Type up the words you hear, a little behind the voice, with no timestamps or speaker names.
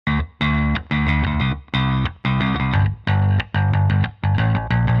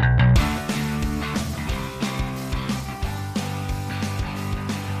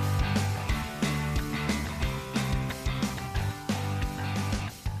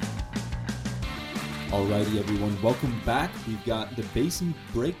Alrighty, everyone, welcome back. We've got the Basin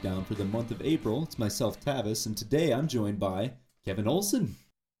Breakdown for the month of April. It's myself, Tavis, and today I'm joined by Kevin Olson.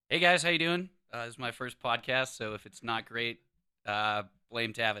 Hey guys, how you doing? This is my first podcast, so if it's not great,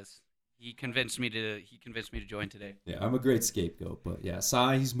 blame Tavis. He convinced me to join today. Yeah, I'm a great scapegoat, but yeah,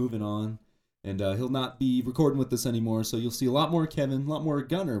 Sai, he's moving on, and he'll not be recording with us anymore, so you'll see a lot more Kevin, a lot more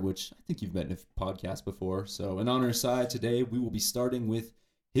Gunner, which I think you've met in a podcast before. So in honor of Sai, today we will be starting with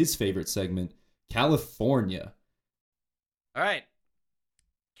his favorite segment, California. All right.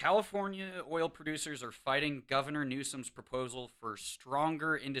 California oil producers are fighting Governor Newsom's proposal for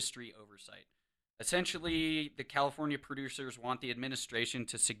stronger industry oversight. Essentially, the California producers want the administration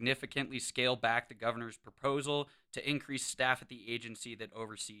to significantly scale back the governor's proposal to increase staff at the agency that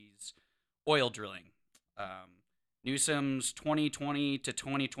oversees oil drilling. Newsom's 2020 to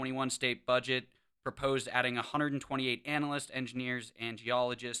 2021 state budget proposed adding 128 analysts, engineers, and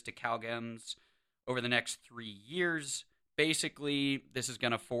geologists to CalGEMS over the next 3 years. Basically, this is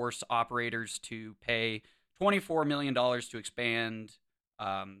going to force operators to pay $24 million to expand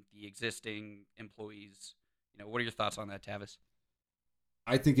the existing employees. What are your thoughts on that, Tavis?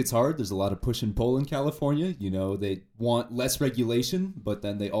 I think it's hard. There's a lot of push and pull in California. They want less regulation, but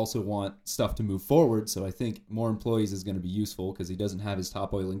then they also want stuff to move forward. So I think more employees is going to be useful because he doesn't have his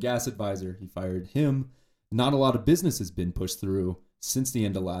top oil and gas advisor. He fired him. Not a lot of business has been pushed through since the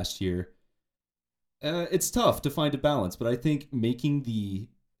end of last year. It's tough to find a balance, but I think making the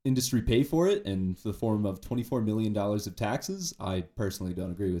industry pay for it in the form of $24 million of taxes, I personally don't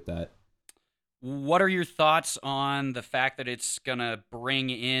agree with that. What are your thoughts on the fact that it's going to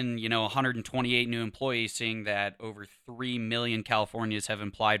bring in, 128 new employees, seeing that over 3 million Californians have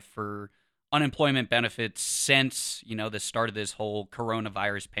applied for unemployment benefits since, the start of this whole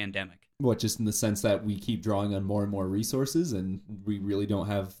coronavirus pandemic? What, just in the sense that we keep drawing on more and more resources and we really don't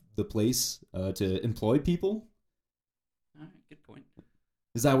have the place to employ people? All right, good point.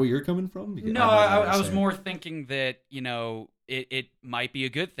 Is that where you're coming from? No, I was more thinking that, it might be a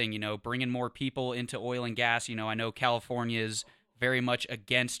good thing, bringing more people into oil and gas. I know California is very much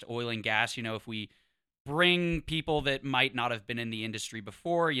against oil and gas. If we bring people that might not have been in the industry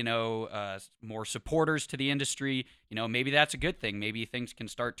before, more supporters to the industry, maybe that's a good thing. Maybe things can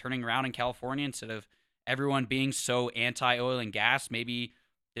start turning around in California instead of everyone being so anti-oil and gas. Maybe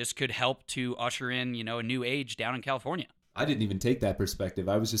this could help to usher in, a new age down in California. I didn't even take that perspective.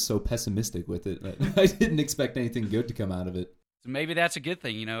 I was just so pessimistic with it. I didn't expect anything good to come out of it. So maybe that's a good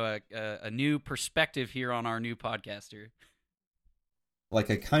thing, a new perspective here on our new podcast here.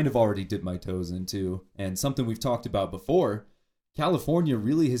 Like I kind of already dipped my toes into, and something we've talked about before, California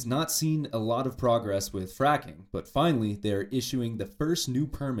really has not seen a lot of progress with fracking, but finally they're issuing the first new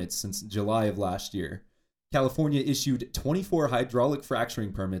permits since July of last year. California issued 24 hydraulic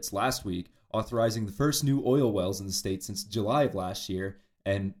fracturing permits last week, authorizing the first new oil wells in the state since July of last year,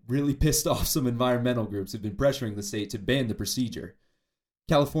 and really pissed off some environmental groups who've been pressuring the state to ban the procedure.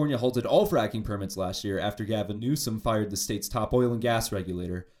 California halted all fracking permits last year after Gavin Newsom fired the state's top oil and gas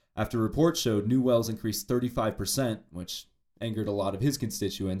regulator, after reports showed new wells increased 35%, which angered a lot of his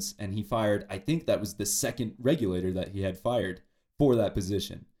constituents, and he fired, I think that was the second regulator that he had fired for that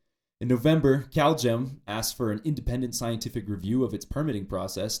position. In November, CalGEM asked for an independent scientific review of its permitting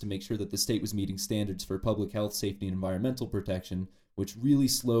process to make sure that the state was meeting standards for public health, safety, and environmental protection, which really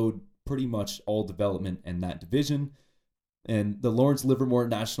slowed pretty much all development in that division. And the Lawrence Livermore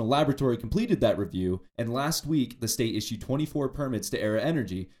National Laboratory completed that review, and last week the state issued 24 permits to Era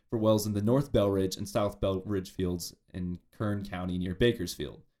Energy for wells in the North Belridge and South Belridge fields in Kern County near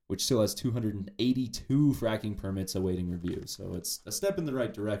Bakersfield, which still has 282 fracking permits awaiting review. So it's a step in the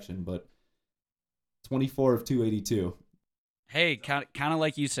right direction, but 24 of 282. Hey, kind of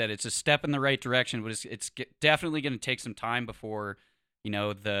like you said, it's a step in the right direction, but it's definitely going to take some time before,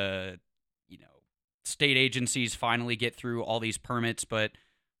 the state agencies finally get through all these permits. But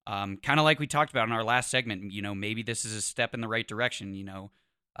kind of like we talked about in our last segment, maybe this is a step in the right direction,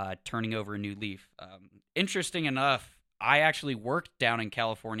 turning over a new leaf. Interesting enough, I actually worked down in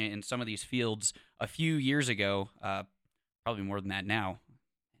California in some of these fields a few years ago, probably more than that now,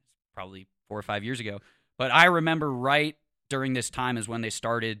 probably 4 or 5 years ago. But I remember right during this time is when they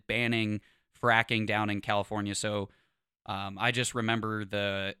started banning fracking down in California. So I just remember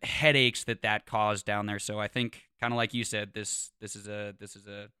the headaches that caused down there. So I think, kind of like you said, this is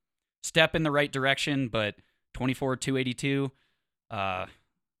a step in the right direction. But 24-282, let's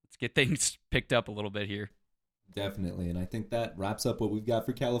get things picked up a little bit here. Definitely, and I think that wraps up what we've got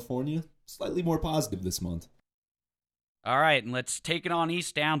for California. Slightly more positive this month. All right, and let's take it on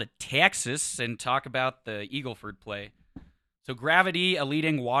east down to Texas and talk about the Eagleford play. So Gravity, a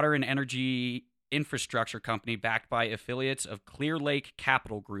leading water and energy infrastructure company backed by affiliates of Clear Lake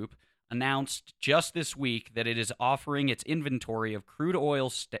Capital Group, announced just this week that it is offering its inventory of crude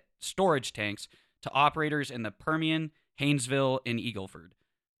oil storage tanks to operators in the Permian, Haynesville, and Eagle Ford.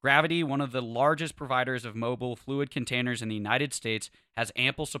 Gravity, one of the largest providers of mobile fluid containers in the United States, has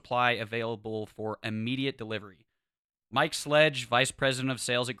ample supply available for immediate delivery. Mike Sledge, vice president of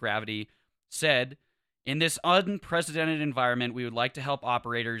sales at Gravity, said, "In this unprecedented environment, we would like to help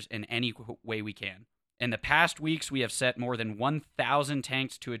operators in any way we can. In the past weeks, we have set more than 1,000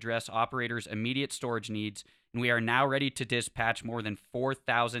 tanks to address operators' immediate storage needs, and we are now ready to dispatch more than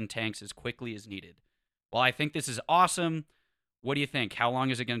 4,000 tanks as quickly as needed." Well, I think this is awesome. What do you think? How long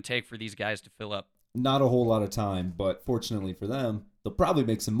is it going to take for these guys to fill up? Not a whole lot of time, but fortunately for them, they'll probably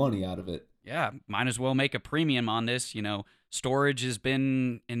make some money out of it. Yeah, might as well make a premium on this. Storage has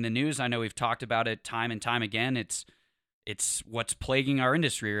been in the news. I know we've talked about it time and time again. It's what's plaguing our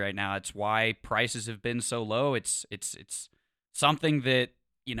industry right now. It's why prices have been so low. It's something that,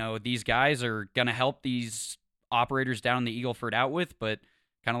 these guys are going to help these operators down in the Eagle Ford out with, but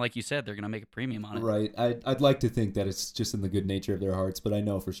kind of like you said, they're going to make a premium on it. Right. I'd like to think that it's just in the good nature of their hearts, but I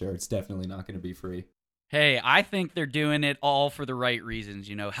know for sure it's definitely not going to be free. Hey, I think they're doing it all for the right reasons,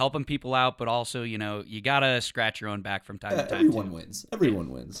 helping people out, but also, you got to scratch your own back from time to time. Everyone wins. Everyone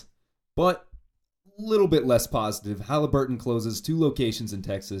wins. But a little bit less positive. Halliburton closes 2 locations in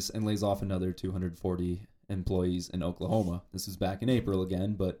Texas and lays off another 240 employees in Oklahoma. This is back in April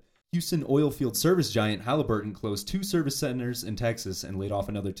again, but Houston oilfield service giant Halliburton closed 2 service centers in Texas and laid off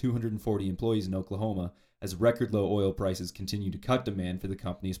another 240 employees in Oklahoma as record low oil prices continue to cut demand for the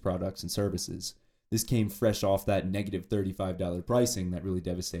company's products and services. This came fresh off that negative $35 pricing that really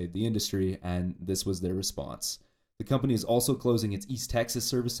devastated the industry, and this was their response. The company is also closing its East Texas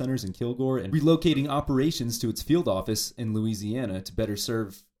service centers in Kilgore and relocating operations to its field office in Louisiana to better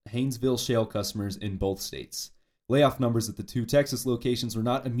serve Haynesville shale customers in both states. Layoff numbers at the 2 Texas locations were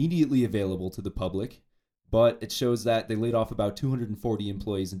not immediately available to the public, but it shows that they laid off about 240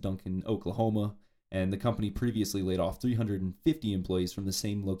 employees in Duncan, Oklahoma, and the company previously laid off 350 employees from the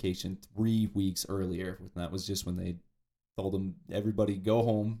same location 3 weeks earlier. That was just when they told them, everybody go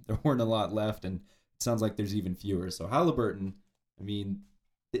home. There weren't a lot left, and it sounds like there's even fewer. So Halliburton,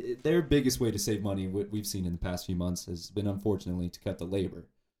 their biggest way to save money, what we've seen in the past few months, has been, unfortunately, to cut the labor.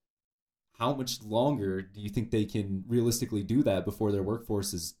 How much longer do you think they can realistically do that before their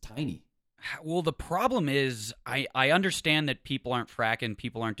workforce is tiny? Well, the problem is I understand that people aren't fracking,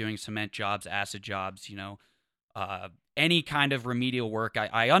 people aren't doing cement jobs, acid jobs, any kind of remedial work.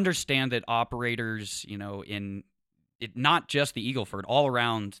 I understand that operators, in it, not just the Eagle Ford, all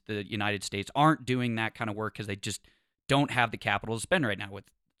around the United States aren't doing that kind of work because they just don't have the capital to spend right now with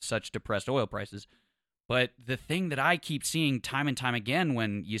such depressed oil prices. But the thing that I keep seeing time and time again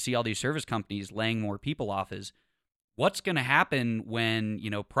when you see all these service companies laying more people off is what's going to happen when,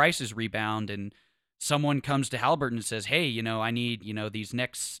 prices rebound and someone comes to Halliburton and says, hey, I need, these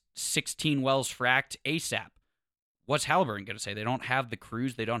next 16 wells fracked ASAP. What's Halliburton going to say? They don't have the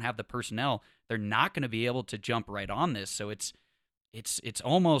crews. They don't have the personnel. They're not going to be able to jump right on this. So it's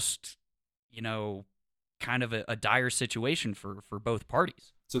almost, kind of a dire situation for both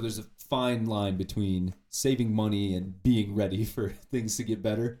parties. So there's a fine line between saving money and being ready for things to get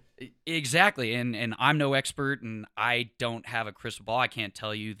better. Exactly. And I'm no expert and I don't have a crystal ball. I can't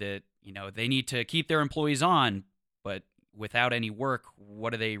tell you that, they need to keep their employees on, but without any work,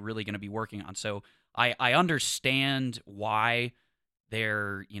 what are they really going to be working on? So I understand why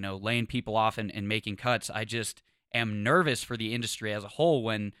they're, laying people off and making cuts. I just am nervous for the industry as a whole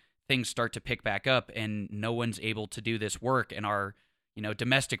when things start to pick back up and no one's able to do this work, and our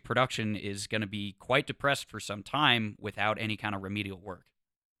domestic production is going to be quite depressed for some time without any kind of remedial work.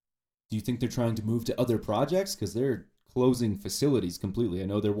 Do you think they're trying to move to other projects? Because they're closing facilities completely. I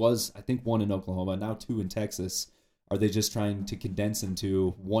know there was, I think, 1 in Oklahoma, now 2 in Texas. Are they just trying to condense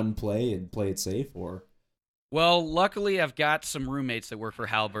into one play and play it safe, or? Well, luckily I've got some roommates that work for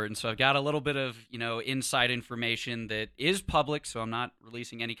Halliburton, so I've got a little bit of, inside information that is public, so I'm not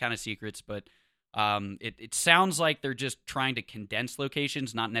releasing any kind of secrets, but it sounds like they're just trying to condense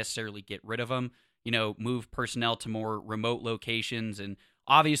locations, not necessarily get rid of them, move personnel to more remote locations. And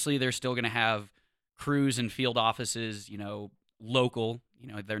obviously they're still going to have crews and field offices, local.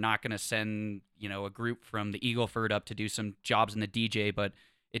 They're not going to send, a group from the Eagle Ford up to do some jobs in the DJ, but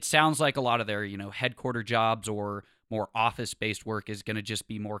it sounds like a lot of their, headquarter jobs or more office-based work is going to just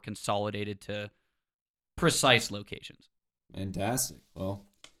be more consolidated to precise locations. Fantastic. Well,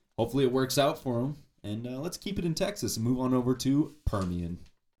 hopefully it works out for them. And let's keep it in Texas and move on over to Permian.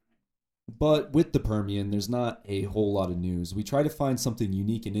 But with the Permian, there's not a whole lot of news. We try to find something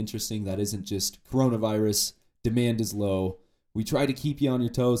unique and interesting that isn't just coronavirus, demand is low. We try to keep you on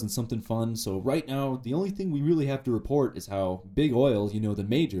your toes and something fun. So right now, the only thing we really have to report is how big oil, the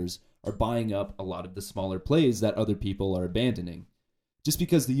majors, are buying up a lot of the smaller plays that other people are abandoning. Just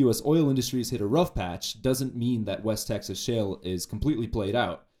because the U.S. oil industry has hit a rough patch doesn't mean that West Texas shale is completely played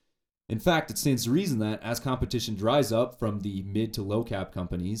out. In fact, it stands to reason that as competition dries up from the mid to low cap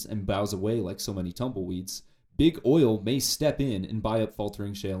companies and bows away like so many tumbleweeds, big oil may step in and buy up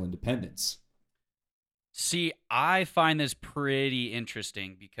faltering shale independence. See, I find this pretty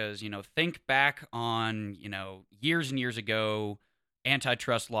interesting because, think back on, years and years ago,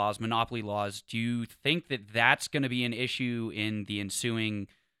 antitrust laws, monopoly laws. Do you think that that's going to be an issue in the ensuing?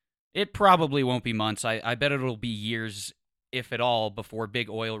 It probably won't be months. I bet it'll be years, if at all, before big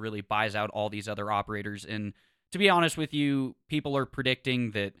oil really buys out all these other operators. And to be honest with you, people are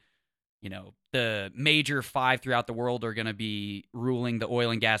predicting that, the major five throughout the world are going to be ruling the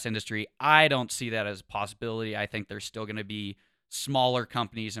oil and gas industry. I don't see that as a possibility. I think there's still going to be smaller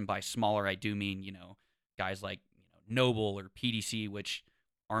companies, and by smaller, I do mean, guys like Noble or PDC, which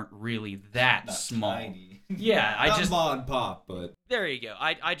aren't really that Not small. Tiny. Yeah, Not ma and pop, but there you go.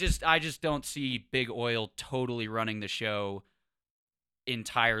 I just don't see big oil totally running the show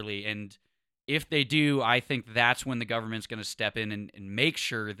entirely. And if they do, I think that's when the government's going to step in and make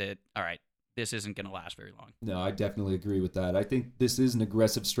sure that, all right, this isn't going to last very long. No, I definitely agree with that. I think this is an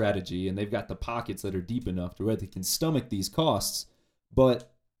aggressive strategy, and they've got the pockets that are deep enough to where they can stomach these costs.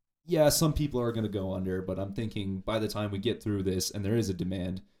 But yeah, some people are going to go under, but I'm thinking by the time we get through this and there is a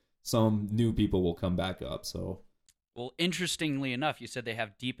demand, some new people will come back up. So, well, interestingly enough, you said they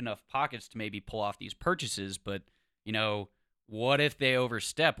have deep enough pockets to maybe pull off these purchases, but, what if they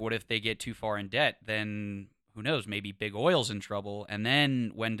overstep? What if they get too far in debt? Then who knows? Maybe big oil's in trouble. And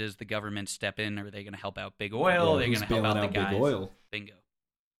then when does the government step in? Are they going to help out big oil? Are they going to help out the guys? Big oil? Bingo.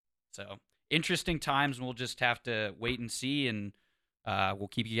 So interesting times. We'll just have to wait and see, and we'll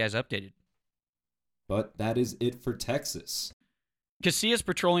keep you guys updated. But that is it for Texas. Casillas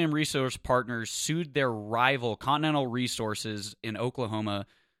Petroleum Resource Partners sued their rival Continental Resources in Oklahoma,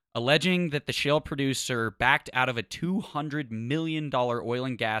 alleging that the shale producer backed out of a $200 million oil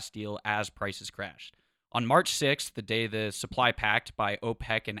and gas deal as prices crashed. On March 6th, the day the supply pact by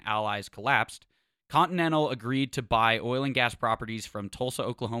OPEC and allies collapsed, Continental agreed to buy oil and gas properties from Tulsa,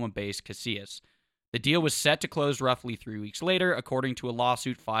 Oklahoma-based Casillas. The deal was set to close roughly 3 weeks later, according to a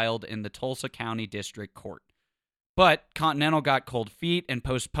lawsuit filed in the Tulsa County District Court. But Continental got cold feet and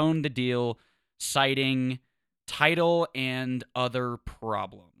postponed the deal, citing title and other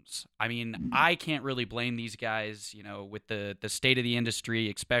problems. I mean, I can't really blame these guys, with the state of the industry,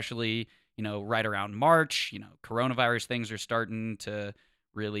 especially, right around March. Coronavirus things are starting to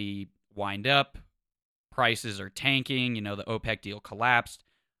really wind up. Prices are tanking. The OPEC deal collapsed.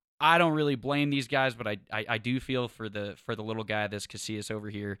 I don't really blame these guys, but I do feel for the little guy, this Casillas over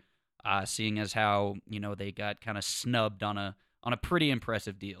here, seeing as how they got kind of snubbed on a pretty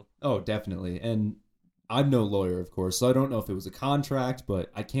impressive deal. Oh, definitely. And I'm no lawyer, of course, so I don't know if it was a contract,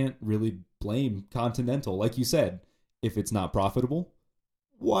 but I can't really blame Continental. Like you said, if it's not profitable,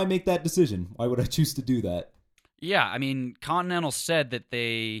 why make that decision? Why would I choose to do that? Yeah, I mean, Continental said that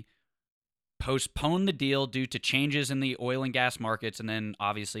they postponed the deal due to changes in the oil and gas markets, and then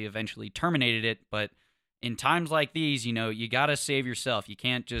obviously eventually terminated it. But in times like these, you got to save yourself. You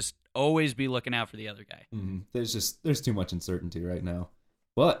can't just always be looking out for the other guy. There's too much uncertainty right now.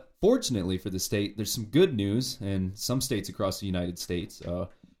 But fortunately for the state, there's some good news, and some states across the United States.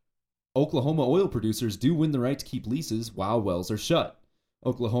 Oklahoma oil producers do win the right to keep leases while wells are shut.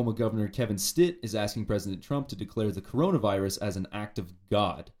 Oklahoma Governor Kevin Stitt is asking President Trump to declare the coronavirus as an act of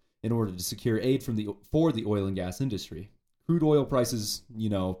God in order to secure aid for the oil and gas industry. Crude oil prices,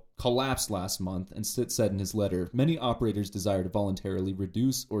 collapsed last month, and Stitt said in his letter, many operators desire to voluntarily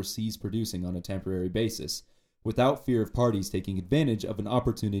reduce or cease producing on a temporary basis, without fear of parties taking advantage of an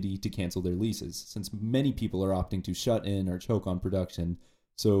opportunity to cancel their leases, since many people are opting to shut in or choke on production,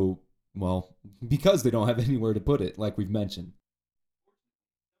 because they don't have anywhere to put it, like we've mentioned.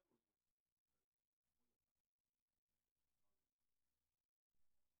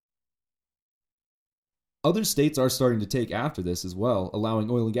 Other states are starting to take after this as well,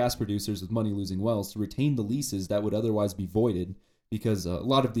 allowing oil and gas producers with money-losing wells to retain the leases that would otherwise be voided, because a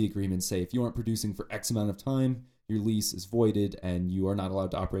lot of the agreements say if you aren't producing for X amount of time, your lease is voided and you are not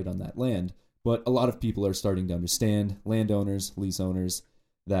allowed to operate on that land. But a lot of people are starting to understand, landowners, lease owners,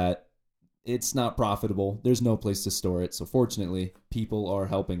 that it's not profitable. There's no place to store it. So fortunately, people are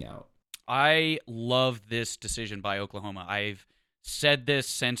helping out. I love this decision by Oklahoma. I've said this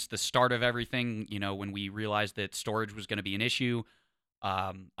since the start of everything, when we realized that storage was going to be an issue.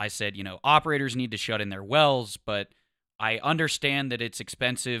 I said, operators need to shut in their wells, but I understand that it's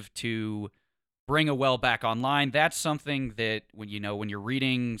expensive to bring a well back online. That's something that when you're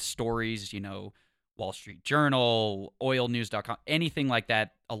reading stories, Wall Street Journal, oilnews.com, anything like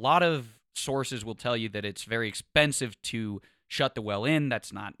that, a lot of sources will tell you that it's very expensive to shut the well in.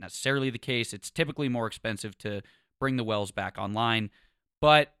 That's not necessarily the case. It's typically more expensive to bring the wells back online.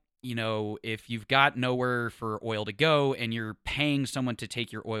 But, if you've got nowhere for oil to go and you're paying someone to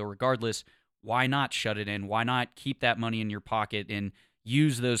take your oil regardless, why not shut it in? Why not keep that money in your pocket and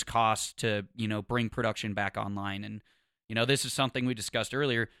use those costs to, bring production back online? And, this is something we discussed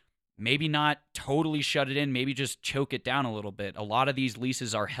earlier. Maybe not totally shut it in, maybe just choke it down a little bit. A lot of these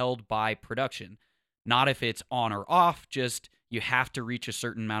leases are held by production. Not if it's on or off, just you have to reach a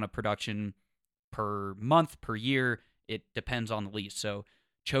certain amount of production per month, per year. It depends on the lease. So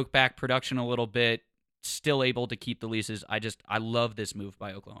choke back production a little bit, still able to keep the leases. I love this move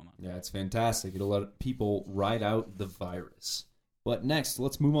by Oklahoma. Yeah, it's fantastic. It'll let people ride out the virus. But next,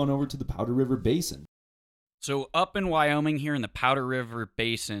 let's move on over to the Powder River Basin. So up in Wyoming here in the Powder River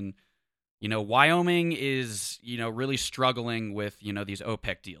Basin, Wyoming is, really struggling with, these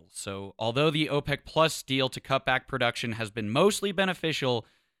OPEC deals. So although the OPEC Plus deal to cut back production has been mostly beneficial,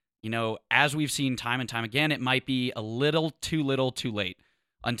 as we've seen time and time again, it might be a little too late.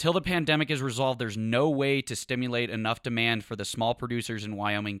 Until the pandemic is resolved, there's no way to stimulate enough demand for the small producers in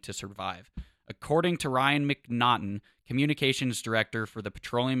Wyoming to survive. According to Ryan McNaughton, communications director for the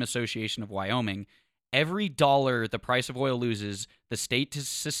Petroleum Association of Wyoming, every dollar the price of oil loses, the state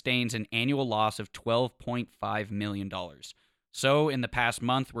sustains an annual loss of $12.5 million. So in the past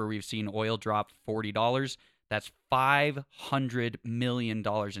month where we've seen oil drop $40, that's $500 million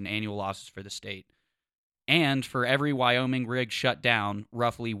in annual losses for the state. And for every Wyoming rig shut down,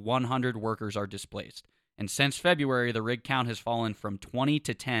 roughly 100 workers are displaced. And since February, the rig count has fallen from 20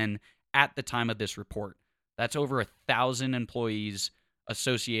 to 10 at the time of this report. That's over 1,000 employees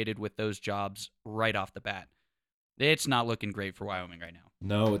associated with those jobs right off the bat. It's not looking great for Wyoming right now.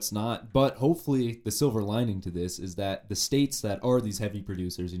 No, it's not. But hopefully the silver lining to this is that the states that are these heavy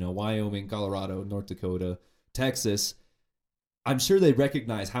producers, Wyoming, Colorado, North Dakota, Texas, I'm sure they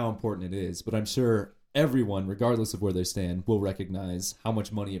recognize how important it is, but I'm sure everyone, regardless of where they stand, will recognize how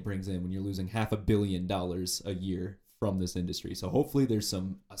much money it brings in when you're losing $500 million a year from this industry. So hopefully there's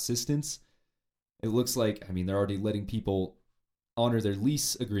some assistance. It looks like, they're already letting people honor their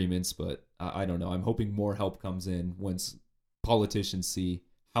lease agreements, but I don't know. I'm hoping more help comes in once politicians see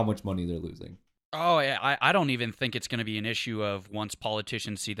how much money they're losing. Oh, I don't even think it's going to be an issue of once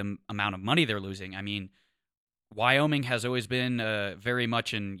politicians see the amount of money they're losing. Wyoming has always been very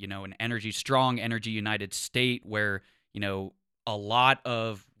much an strong energy united state where, a lot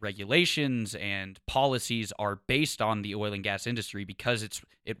of regulations and policies are based on the oil and gas industry because it's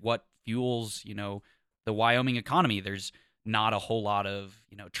what fuels, the Wyoming economy. There's not a whole lot of,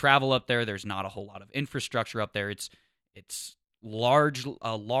 travel up there. There's not a whole lot of infrastructure up there. It's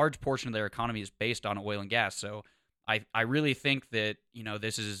a large portion of their economy is based on oil and gas. So I really think that,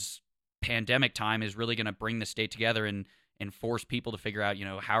 this is pandemic time is really going to bring the state together and force people to figure out,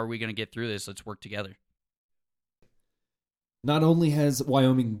 how are we going to get through this? Let's work together. Not only has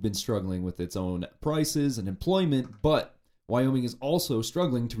Wyoming been struggling with its own prices and employment, but Wyoming is also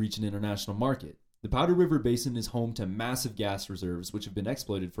struggling to reach an international market. The Powder River Basin is home to massive gas reserves, which have been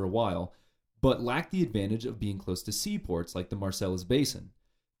exploited for a while, but lack the advantage of being close to seaports like the Marcellus Basin.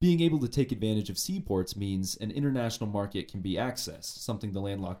 Being able to take advantage of seaports means an international market can be accessed, something the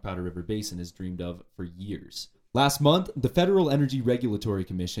landlocked Powder River Basin has dreamed of for years. Last month, the Federal Energy Regulatory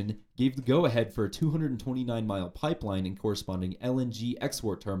Commission gave the go-ahead for a 229-mile pipeline and corresponding LNG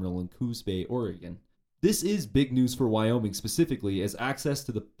export terminal in Coos Bay, Oregon. This is big news for Wyoming specifically, as access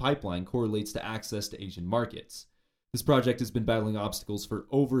to the pipeline correlates to access to Asian markets. This project has been battling obstacles for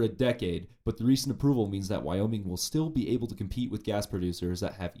over a decade, but the recent approval means that Wyoming will still be able to compete with gas producers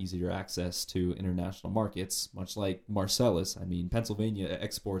that have easier access to international markets, much like Marcellus. Pennsylvania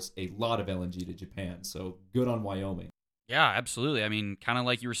exports a lot of LNG to Japan, so good on Wyoming. Yeah, absolutely. Kind of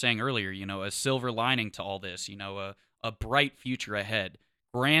like you were saying earlier, a silver lining to all this, a bright future ahead.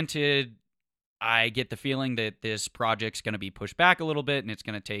 Granted, I get the feeling that this project's going to be pushed back a little bit and it's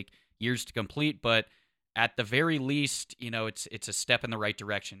going to take years to complete, but at the very least, it's a step in the right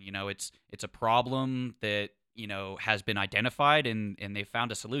direction. It's a problem that, has been identified and they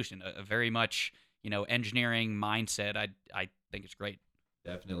found a solution, a very much, engineering mindset. I think it's great.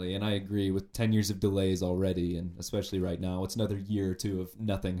 Definitely. And I agree with 10 years of delays already. And especially right now, it's another year or two of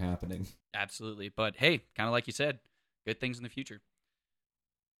nothing happening. Absolutely. But hey, kind of like you said, good things in the future.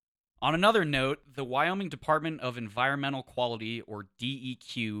 On another note, the Wyoming Department of Environmental Quality, or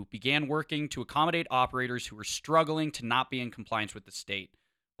DEQ, began working to accommodate operators who were struggling to not be in compliance with the state.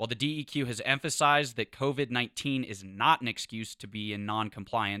 While the DEQ has emphasized that COVID-19 is not an excuse to be in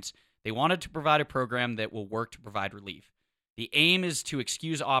non-compliance, they wanted to provide a program that will work to provide relief. The aim is to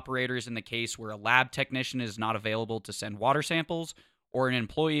excuse operators in the case where a lab technician is not available to send water samples or an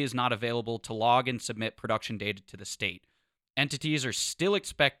employee is not available to log and submit production data to the state. Entities are still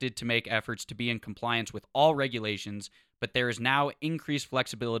expected to make efforts to be in compliance with all regulations, but there is now increased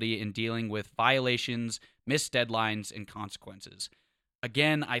flexibility in dealing with violations, missed deadlines, and consequences.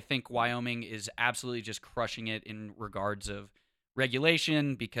 Again, I think Wyoming is absolutely just crushing it in regards of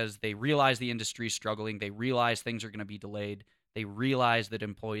regulation because they realize the industry is struggling. They realize things are going to be delayed. They realize that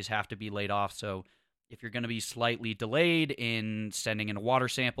employees have to be laid off. So if you're going to be slightly delayed in sending in a water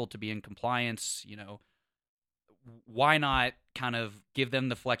sample to be in compliance, why not kind of give them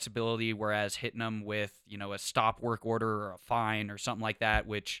the flexibility, whereas hitting them with, a stop work order or a fine or something like that,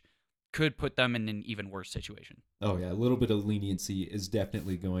 which could put them in an even worse situation. Oh, yeah. A little bit of leniency is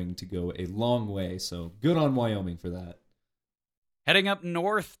definitely going to go a long way. So good on Wyoming for that. Heading up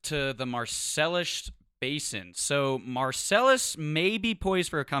north to the Marcellus Basin. So Marcellus may be poised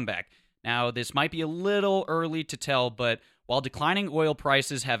for a comeback. Now, this might be a little early to tell, but while declining oil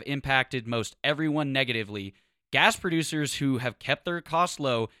prices have impacted most everyone negatively, gas producers who have kept their costs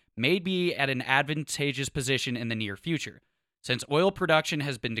low may be at an advantageous position in the near future. Since oil production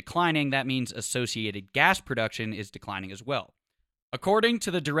has been declining, that means associated gas production is declining as well. According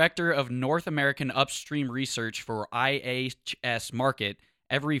to the director of North American Upstream Research for IHS Markit,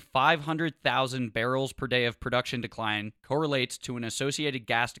 every 500,000 barrels per day of production decline correlates to an associated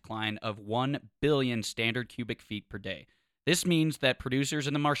gas decline of 1 billion standard cubic feet per day. This means that producers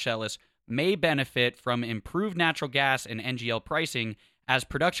in the Marcellus may benefit from improved natural gas and NGL pricing as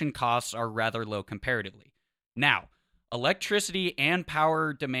production costs are rather low comparatively. Now, electricity and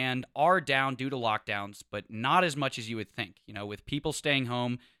power demand are down due to lockdowns, but not as much as you would think. With people staying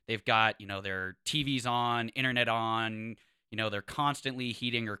home, they've got, their TVs on, internet on, they're constantly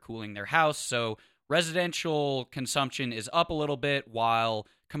heating or cooling their house. So residential consumption is up a little bit while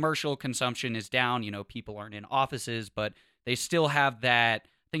commercial consumption is down. People aren't in offices, but they still have that,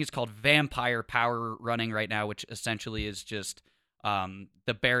 I think it's called vampire power running right now, which essentially is just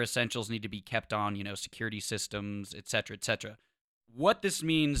the bare essentials need to be kept on, security systems, et cetera, et cetera. What this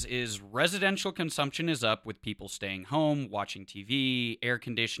means is residential consumption is up with people staying home, watching TV, air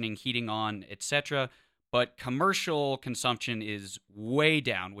conditioning, heating on, etc. But commercial consumption is way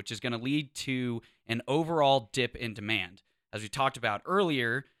down, which is going to lead to an overall dip in demand. As we talked about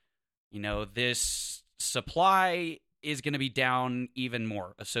earlier, this supply is going to be down even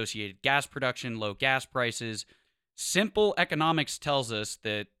more. Associated gas production, low gas prices. Simple economics tells us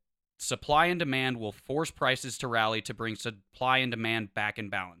that supply and demand will force prices to rally to bring supply and demand back in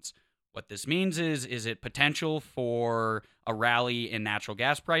balance. What this means is it potential for a rally in natural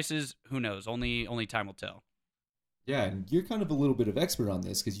gas prices? Who knows? Only time will tell. Yeah, and you're kind of a little bit of expert on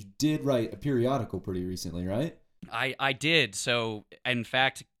this because you did write a periodical pretty recently, right? I did. So, in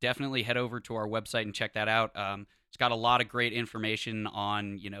fact, definitely head over to our website and check that out. It's got a lot of great information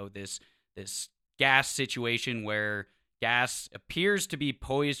on, this gas situation where gas appears to be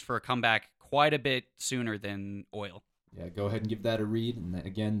poised for a comeback quite a bit sooner than oil. Yeah, go ahead and give that a read. And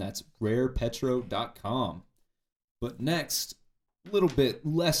again, that's rarepetro.com. But next, a little bit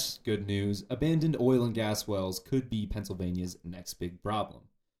less good news. Abandoned oil and gas wells could be Pennsylvania's next big problem.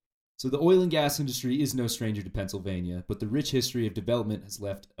 So the oil and gas industry is no stranger to Pennsylvania, but the rich history of development has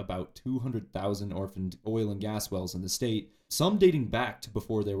left about 200,000 orphaned oil and gas wells in the state, some dating back to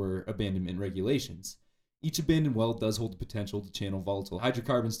before there were abandonment regulations. Each abandoned well does hold the potential to channel volatile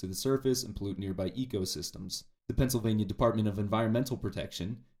hydrocarbons to the surface and pollute nearby ecosystems. The Pennsylvania Department of Environmental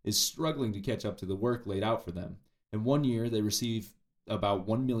Protection is struggling to catch up to the work laid out for them. In 1 year, they receive about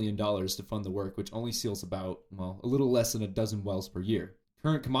 $1 million to fund the work, which only seals about, a little less than a dozen wells per year.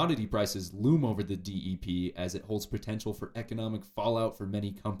 Current commodity prices loom over the DEP as it holds potential for economic fallout for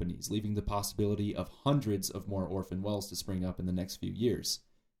many companies, leaving the possibility of hundreds of more orphan wells to spring up in the next few years.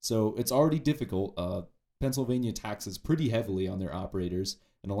 So it's already difficult. Pennsylvania taxes pretty heavily on their operators,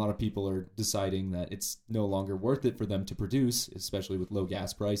 and a lot of people are deciding that it's no longer worth it for them to produce, especially with low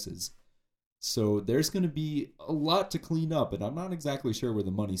gas prices. So there's going to be a lot to clean up, and I'm not exactly sure where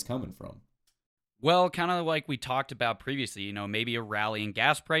the money's coming from. Well, kind of like we talked about previously, maybe a rally in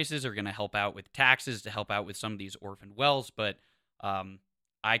gas prices are going to help out with taxes to help out with some of these orphan wells. But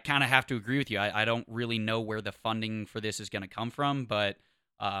I kind of have to agree with you. I don't really know where the funding for this is going to come from. But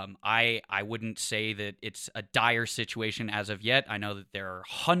I wouldn't say that it's a dire situation as of yet. I know that there are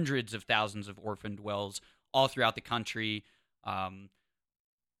hundreds of thousands of orphaned wells all throughout the country.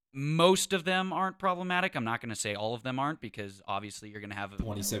 Most of them aren't problematic. I'm not going to say all of them aren't, because obviously you're going to have a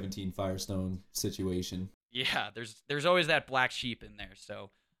 2017 Firestone situation. Yeah, there's always that black sheep in there.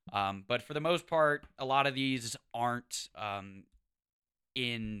 So, but for the most part, a lot of these aren't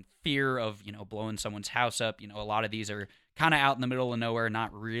in fear of blowing someone's house up. A lot of these are kind of out in the middle of nowhere,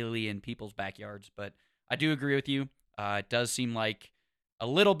 not really in people's backyards. But I do agree with you. It does seem like a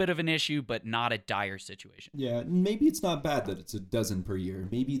little bit of an issue, but not a dire situation. Yeah, maybe it's not bad that it's a dozen per year.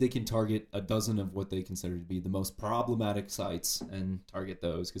 Maybe they can target a dozen of what they consider to be the most problematic sites and target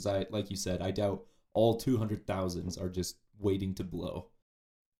those. Because like you said, I doubt all 200,000s are just waiting to blow.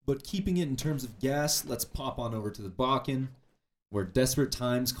 But keeping it in terms of gas, let's pop on over to the Bakken, where desperate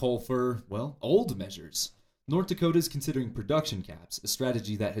times call for, well, old measures. North Dakota is considering production caps, a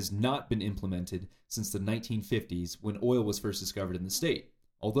strategy that has not been implemented since the 1950s when oil was first discovered in the state.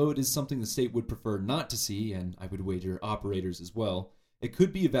 Although it is something the state would prefer not to see, and I would wager operators as well, it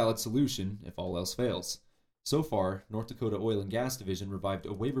could be a valid solution if all else fails. So far, North Dakota Oil and Gas Division revived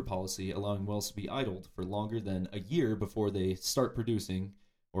a waiver policy allowing wells to be idled for longer than a year before they start producing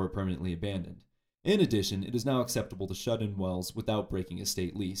or are permanently abandoned. In addition, it is now acceptable to shut in wells without breaking a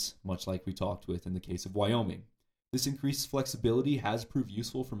state lease, much like we talked with in the case of Wyoming. This increased flexibility has proved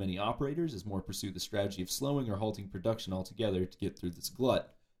useful for many operators as more pursue the strategy of slowing or halting production altogether to get through this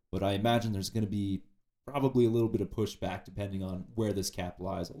glut, but I imagine there's going to be probably a little bit of pushback depending on where this cap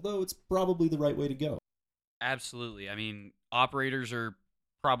lies, although it's probably the right way to go. Absolutely. I mean, operators are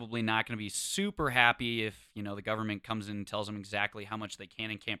probably not going to be super happy if, the government comes in and tells them exactly how much they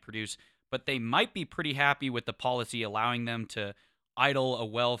can and can't produce, but they might be pretty happy with the policy allowing them to idle a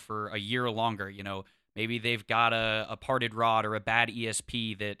well for a year longer. Maybe they've got a parted rod or a bad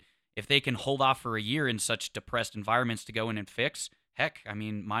ESP that if they can hold off for a year in such depressed environments to go in and fix, heck, I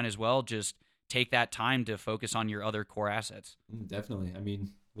mean, might as well just take that time to focus on your other core assets. Definitely. I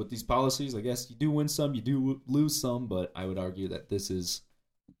mean, with these policies, I guess you do win some, you do lose some, but I would argue that this is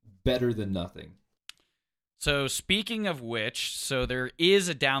better than nothing. So speaking of which, there is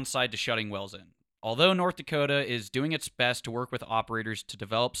a downside to shutting wells in. Although North Dakota is doing its best to work with operators to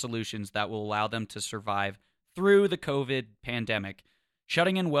develop solutions that will allow them to survive through the COVID pandemic,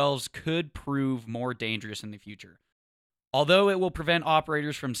 shutting in wells could prove more dangerous in the future. Although it will prevent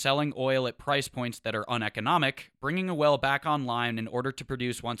operators from selling oil at price points that are uneconomic, bringing a well back online in order to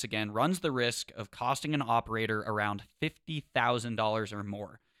produce once again runs the risk of costing an operator around $50,000 or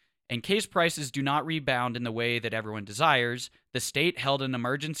more. In case prices do not rebound in the way that everyone desires, the state held an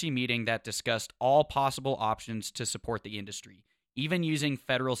emergency meeting that discussed all possible options to support the industry, even using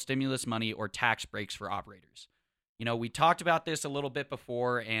federal stimulus money or tax breaks for operators. We talked about this a little bit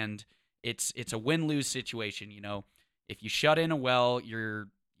before, and it's a win-lose situation. If you shut in a well, you're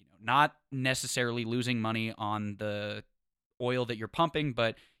not necessarily losing money on the oil that you're pumping,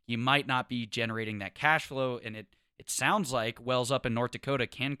 but you might not be generating that cash flow, and it sounds like wells up in North Dakota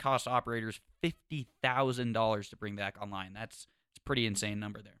can cost operators $50,000 to bring back online. That's a pretty insane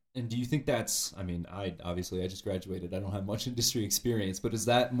number there. And do you think that's, I just graduated. I don't have much industry experience, but is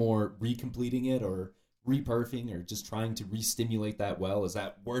that more recompleting it or reperfing or just trying to re-stimulate that well? Is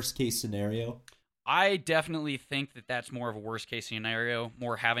that worst case scenario? I definitely think that that's more of a worst case scenario,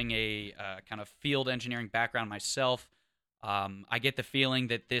 more having a kind of field engineering background myself. I get the feeling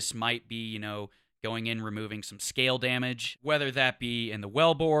that this might be, going in, removing some scale damage, whether that be in the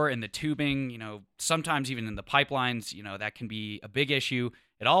wellbore, in the tubing, sometimes even in the pipelines, that can be a big issue.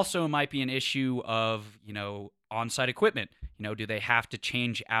 It also might be an issue of, on-site equipment. Do they have to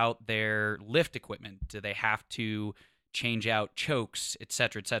change out their lift equipment? Do they have to change out chokes, et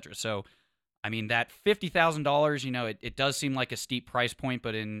cetera, et cetera? So, that $50,000, it does seem like a steep price point,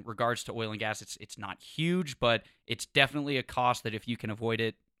 but in regards to oil and gas, it's not huge, but it's definitely a cost that if you can avoid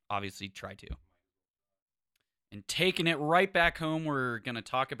it, obviously try to. And taking it right back home, we're going to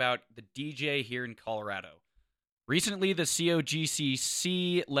talk about the DJ here in Colorado. Recently, the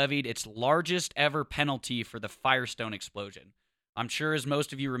COGCC levied its largest ever penalty for the Firestone explosion. I'm sure as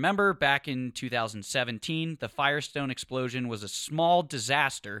most of you remember, back in 2017, the Firestone explosion was a small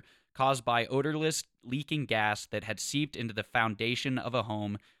disaster caused by odorless leaking gas that had seeped into the foundation of a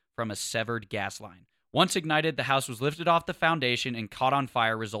home from a severed gas line. Once ignited, the house was lifted off the foundation and caught on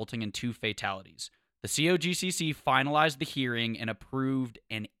fire, resulting in 2 fatalities. The COGCC finalized the hearing and approved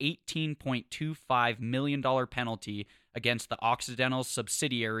an $18.25 million penalty against the Occidental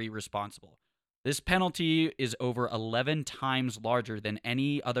subsidiary responsible. This penalty is over 11 times larger than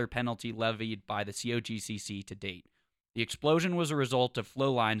any other penalty levied by the COGCC to date. The explosion was a result of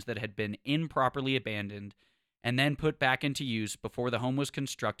flow lines that had been improperly abandoned and then put back into use before the home was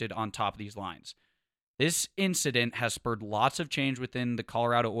constructed on top of these lines. This incident has spurred lots of change within the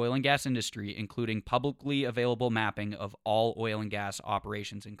Colorado oil and gas industry, including publicly available mapping of all oil and gas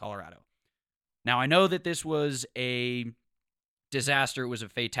operations in Colorado. Now, I know that this was a disaster, it was a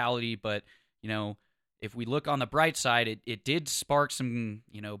fatality, but, if we look on the bright side, it did spark some,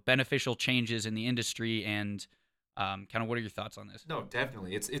 beneficial changes in the industry. And kind of what are your thoughts on this? No,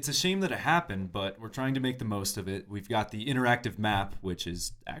 definitely. It's a shame that it happened, but we're trying to make the most of it. We've got the interactive map, which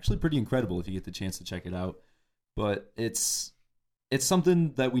is actually pretty incredible if you get the chance to check it out. But it's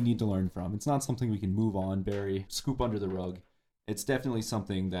something that we need to learn from. It's not something we can move on, bury, scoop under the rug. It's definitely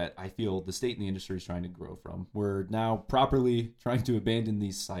something that I feel the state and the industry is trying to grow from. We're now properly trying to abandon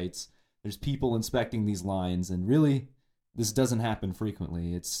these sites. There's people inspecting these lines, and really, this doesn't happen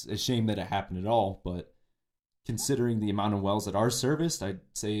frequently. It's a shame that it happened at all, but considering the amount of wells that are serviced, I'd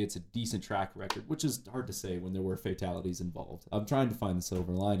say it's a decent track record, which is hard to say when there were fatalities involved. I'm trying to find the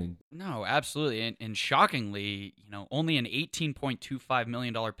silver lining. No, absolutely. And shockingly, only an $18.25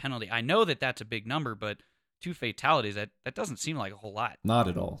 million penalty. I know that that's a big number, but 2 fatalities, that doesn't seem like a whole lot. Not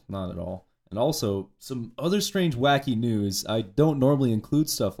at all. Not at all. And also, some other strange, wacky news. I don't normally include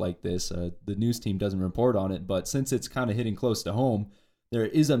stuff like this. The news team doesn't report on it, but since it's kind of hitting close to home, there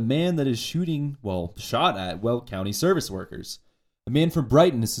is a man that is shot at Weld County service workers. A man from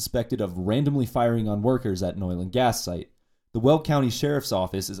Brighton is suspected of randomly firing on workers at an oil and gas site. The Weld County Sheriff's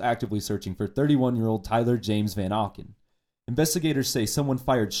Office is actively searching for 31-year-old Tyler James Van Auken. Investigators say someone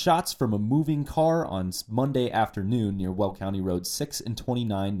fired shots from a moving car on Monday afternoon near Weld County Road 6 and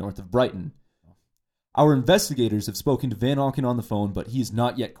 29 north of Brighton. Our investigators have spoken to Van Auken on the phone, but he is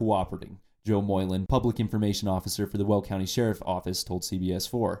not yet cooperating, Joe Moylan, Public Information Officer for the Weld County Sheriff's Office, told CBS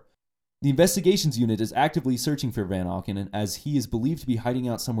 4. The investigations unit is actively searching for Van Auken, as he is believed to be hiding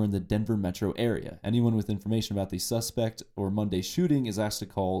out somewhere in the Denver metro area. Anyone with information about the suspect or Monday's shooting is asked to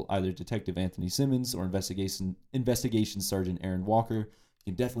call either Detective Anthony Simmons or Investigation Sergeant Aaron Walker.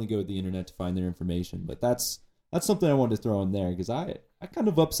 You can definitely go to the internet to find their information, but that's something I wanted to throw in there because it kind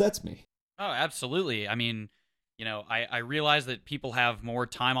of upsets me. Oh, absolutely. I mean, I realize that people have more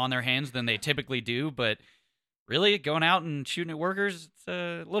time on their hands than they typically do, but really going out and shooting at workers, it's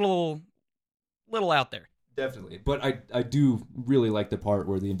a little out there. Definitely. But I do really like the part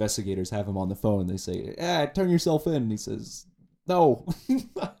where the investigators have him on the phone and they say, turn yourself in. And he says, no.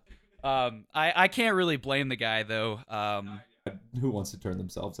 I can't really blame the guy, though. Who wants to turn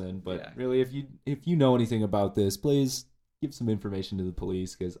themselves in? But yeah. Really, if you know anything about this, please give some information to the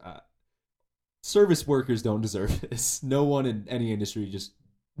police because service workers don't deserve this. No one in any industry, just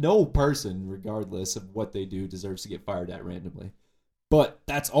no person, regardless of what they do, deserves to get fired at randomly. But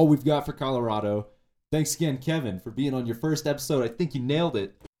that's all we've got for Colorado. Thanks again, Kevin, for being on your first episode. I think you nailed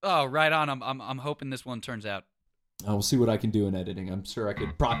it. Oh, right on. I'm hoping this one turns out. We'll see what I can do in editing. I'm sure I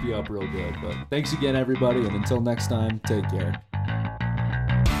could prop you up real good. But thanks again, everybody, and until next time, take care.